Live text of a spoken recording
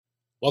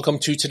Welcome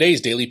to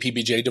today's daily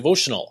PBJ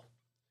devotional.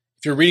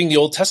 If you're reading the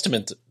Old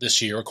Testament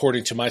this year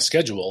according to my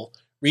schedule,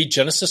 read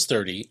Genesis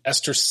 30,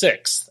 Esther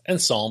 6,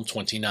 and Psalm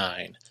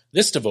 29.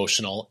 This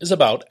devotional is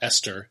about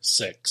Esther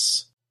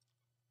 6.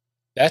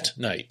 That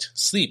night,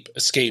 sleep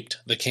escaped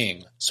the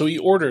king, so he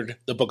ordered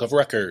the book of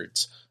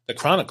records, the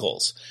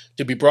Chronicles,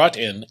 to be brought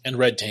in and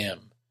read to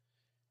him.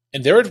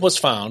 And there it was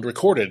found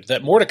recorded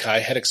that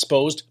Mordecai had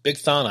exposed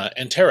Bigthana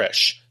and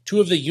Teresh,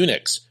 two of the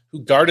eunuchs, who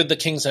guarded the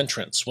king's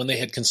entrance when they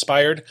had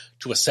conspired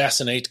to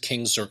assassinate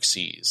King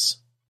Xerxes.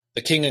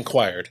 The king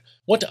inquired,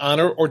 "What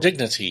honor or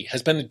dignity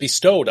has been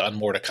bestowed on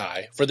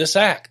Mordecai for this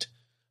act?"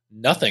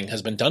 "Nothing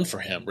has been done for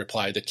him,"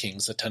 replied the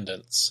king's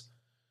attendants.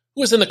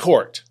 "Who is in the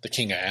court?" the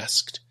king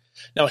asked.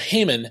 Now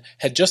Haman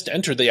had just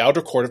entered the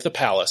outer court of the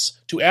palace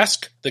to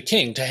ask the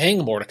king to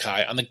hang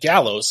Mordecai on the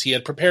gallows he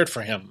had prepared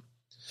for him.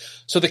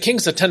 So the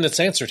king's attendants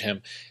answered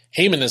him,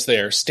 "Haman is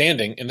there,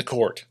 standing in the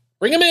court."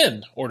 "Bring him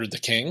in," ordered the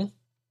king.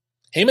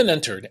 Haman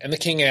entered, and the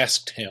king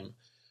asked him,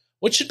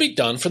 "What should be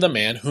done for the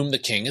man whom the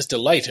king is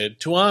delighted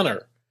to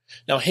honor?"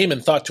 Now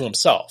Haman thought to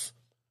himself,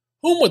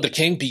 "Whom would the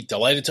king be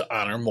delighted to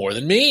honor more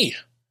than me?"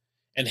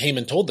 And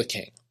Haman told the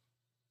king,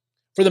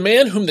 "For the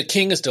man whom the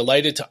king is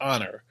delighted to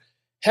honor,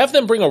 have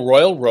them bring a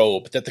royal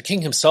robe that the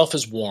king himself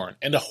has worn,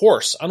 and a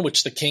horse on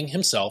which the king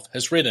himself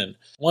has ridden,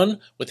 one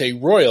with a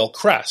royal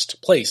crest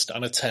placed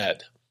on its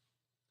head.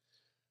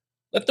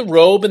 Let the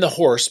robe and the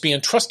horse be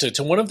entrusted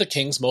to one of the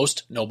king's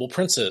most noble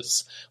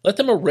princes. Let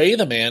them array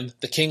the man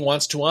the king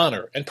wants to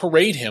honor, and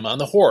parade him on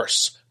the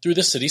horse through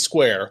the city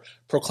square,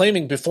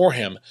 proclaiming before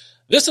him,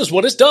 'This is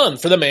what is done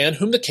for the man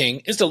whom the king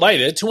is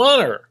delighted to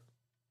honor.'"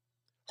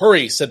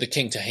 "Hurry," said the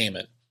king to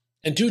Haman,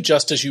 "and do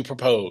just as you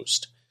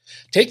proposed.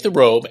 Take the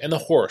robe and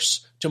the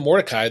horse to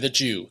Mordecai the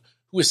Jew,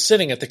 who is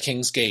sitting at the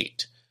king's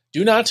gate.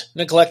 Do not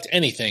neglect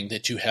anything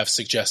that you have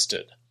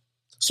suggested."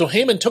 So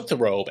Haman took the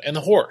robe and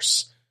the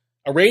horse,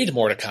 arrayed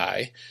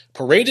Mordecai,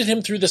 paraded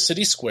him through the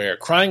city square,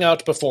 crying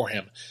out before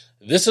him,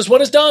 "This is what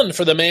is done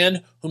for the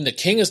man whom the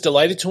king is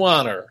delighted to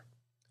honor."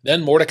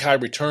 Then Mordecai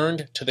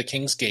returned to the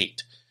king's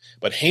gate,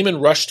 but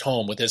Haman rushed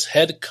home with his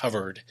head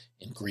covered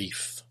in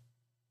grief.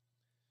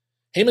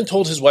 Haman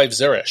told his wife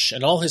Zeresh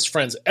and all his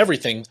friends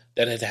everything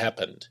that had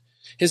happened.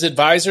 His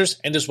advisers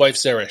and his wife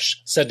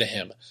Zeresh said to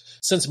him,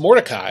 "Since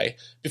Mordecai,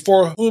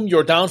 before whom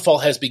your downfall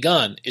has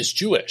begun, is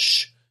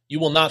Jewish, you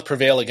will not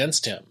prevail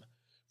against him,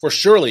 for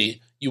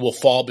surely you will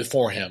fall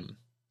before him."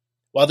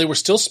 While they were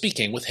still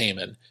speaking with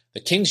Haman, the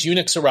king's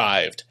eunuchs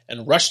arrived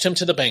and rushed him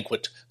to the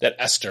banquet that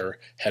Esther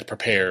had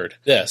prepared.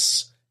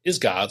 This is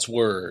God's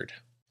word.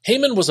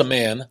 Haman was a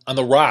man on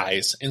the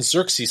rise in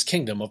Xerxes'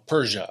 kingdom of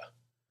Persia.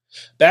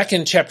 Back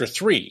in chapter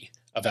 3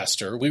 of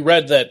Esther, we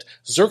read that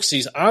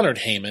Xerxes honored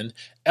Haman,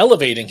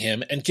 elevating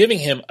him and giving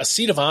him a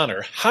seat of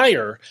honor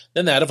higher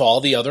than that of all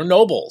the other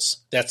nobles.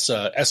 That's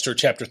Esther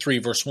chapter 3,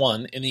 verse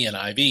 1 in the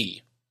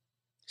NIV.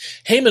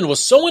 Haman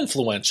was so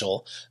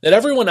influential that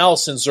everyone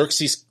else in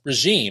Xerxes'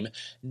 regime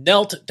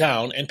knelt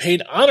down and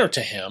paid honor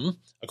to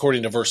him,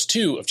 according to verse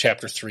 2 of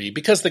chapter 3,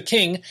 because the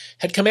king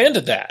had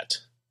commanded that.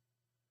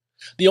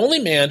 The only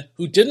man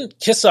who didn't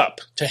kiss up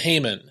to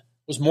Haman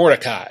was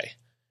Mordecai,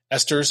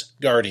 Esther's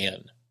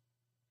guardian.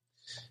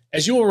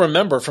 As you will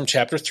remember from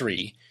chapter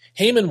 3,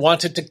 Haman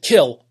wanted to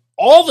kill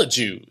all the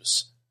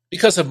Jews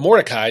because of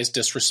Mordecai's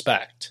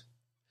disrespect.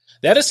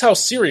 That is how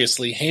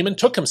seriously Haman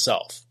took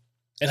himself,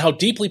 and how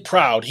deeply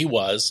proud he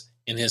was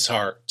in his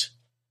heart.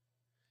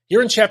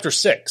 Here in chapter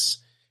 6,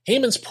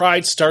 Haman's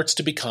pride starts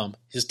to become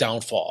his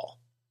downfall.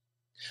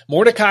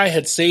 Mordecai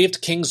had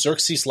saved King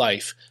Xerxes'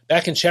 life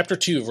back in chapter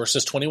 2,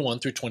 verses 21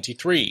 through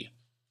 23,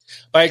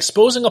 by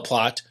exposing a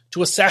plot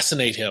to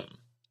assassinate him.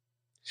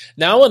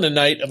 Now in a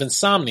night of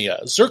insomnia,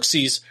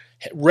 Xerxes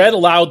read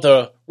aloud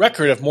the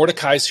record of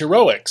Mordecai's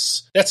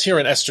heroics. That's here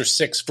in Esther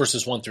 6,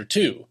 verses 1 through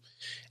 2.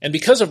 And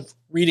because of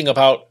reading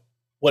about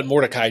what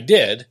Mordecai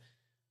did,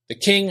 the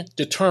king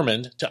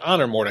determined to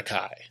honor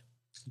Mordecai.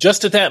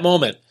 Just at that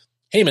moment,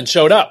 Haman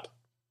showed up.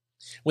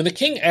 When the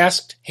king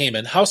asked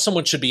Haman how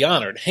someone should be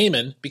honored,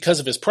 Haman,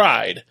 because of his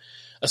pride,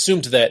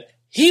 assumed that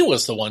he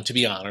was the one to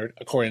be honored,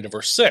 according to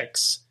verse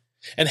 6,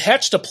 and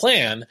hatched a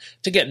plan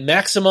to get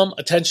maximum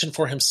attention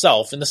for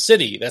himself in the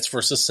city. That's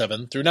verses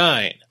 7 through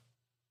 9.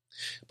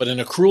 But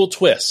in a cruel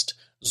twist,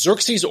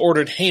 Xerxes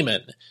ordered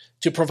Haman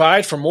to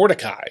provide for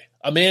Mordecai,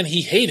 a man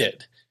he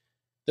hated,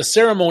 the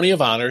ceremony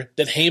of honor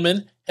that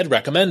Haman had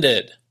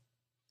recommended.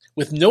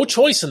 With no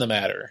choice in the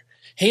matter,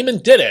 Haman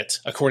did it,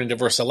 according to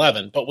verse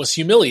 11, but was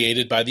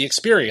humiliated by the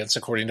experience,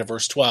 according to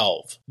verse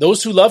 12.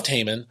 Those who loved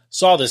Haman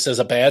saw this as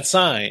a bad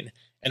sign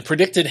and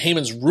predicted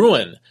Haman's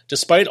ruin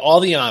despite all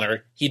the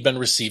honor he'd been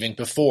receiving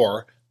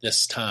before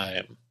this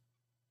time.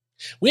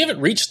 We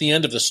haven't reached the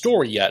end of the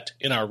story yet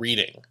in our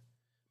reading,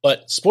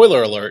 but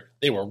spoiler alert,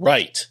 they were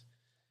right.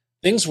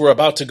 Things were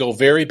about to go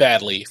very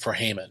badly for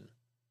Haman.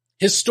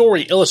 His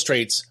story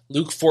illustrates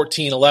Luke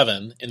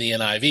 14:11 in the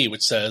NIV,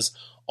 which says,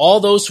 "All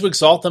those who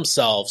exalt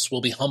themselves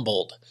will be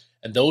humbled,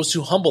 and those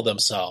who humble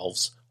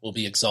themselves will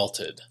be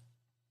exalted."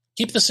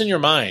 Keep this in your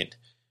mind.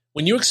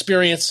 when you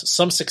experience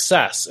some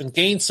success and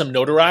gain some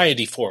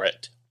notoriety for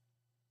it.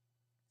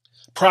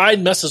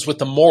 Pride messes with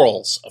the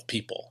morals of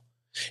people.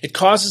 It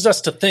causes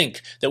us to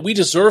think that we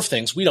deserve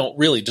things we don't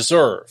really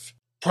deserve.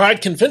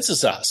 Pride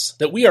convinces us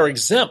that we are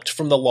exempt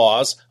from the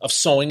laws of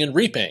sowing and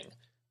reaping,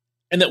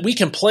 and that we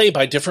can play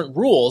by different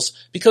rules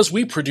because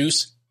we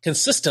produce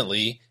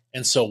consistently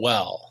and so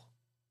well.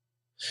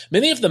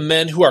 Many of the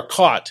men who are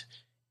caught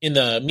in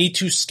the Me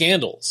Too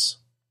scandals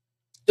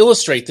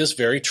illustrate this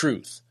very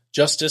truth,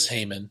 just as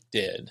Haman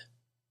did.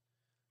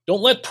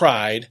 Don't let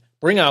pride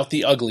bring out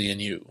the ugly in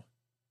you.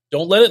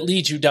 Don't let it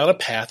lead you down a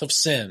path of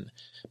sin,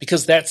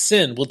 because that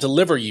sin will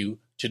deliver you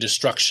to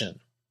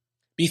destruction.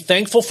 Be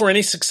thankful for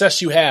any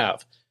success you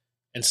have,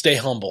 and stay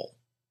humble.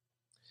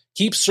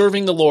 Keep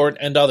serving the Lord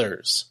and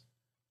others,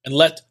 and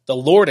let the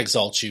Lord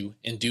exalt you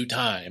in due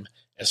time,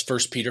 as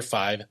 1 Peter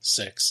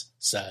 5:6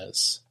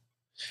 says.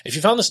 If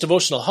you found this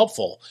devotional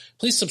helpful,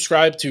 please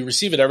subscribe to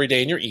receive it every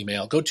day in your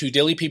email. Go to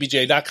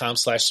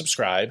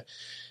dailypbj.com/subscribe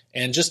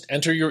and just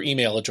enter your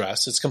email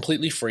address. It's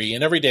completely free,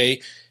 and every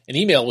day an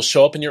email will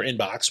show up in your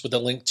inbox with a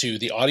link to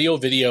the audio,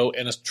 video,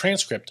 and a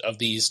transcript of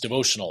these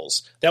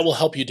devotionals. That will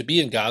help you to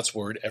be in God's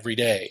Word every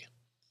day.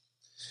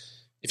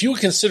 If you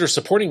would consider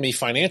supporting me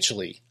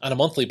financially on a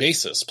monthly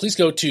basis, please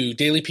go to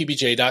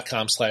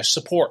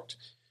dailypbj.com/support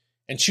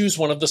and choose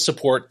one of the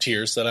support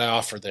tiers that I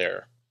offer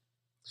there.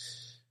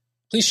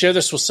 Please share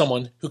this with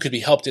someone who could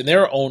be helped in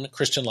their own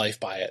Christian life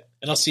by it,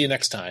 and I'll see you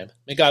next time.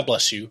 May God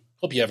bless you.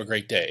 Hope you have a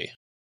great day.